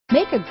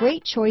Make a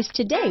great choice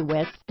today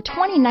with the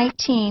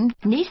 2019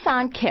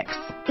 Nissan Kicks.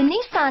 The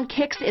Nissan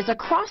Kicks is a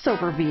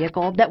crossover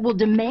vehicle that will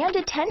demand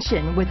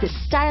attention with its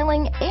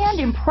styling and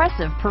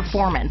impressive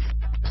performance.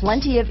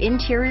 Plenty of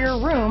interior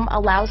room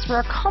allows for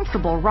a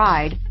comfortable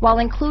ride while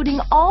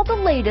including all the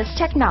latest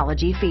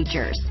technology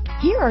features.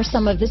 Here are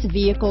some of this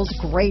vehicle's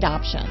great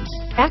options: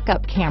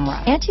 backup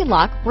camera,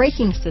 anti-lock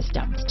braking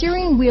system,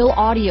 steering wheel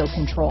audio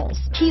controls,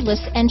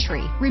 keyless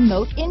entry,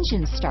 remote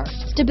engine start,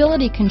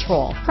 stability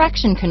control,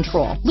 traction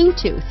control,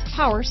 Bluetooth,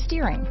 power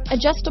steering,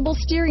 adjustable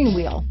steering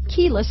wheel,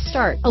 keyless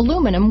start,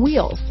 aluminum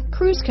wheels,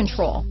 cruise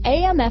control,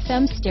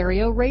 AM/FM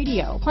stereo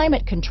radio,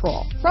 climate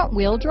control, front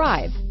wheel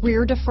drive,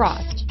 rear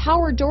defrost,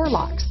 power door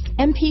locks,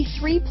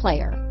 MP3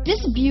 player.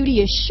 This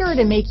beauty is sure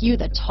to make you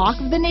the talk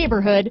of the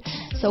neighborhood,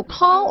 so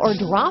call or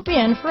drop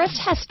in for a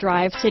test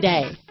drive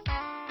today.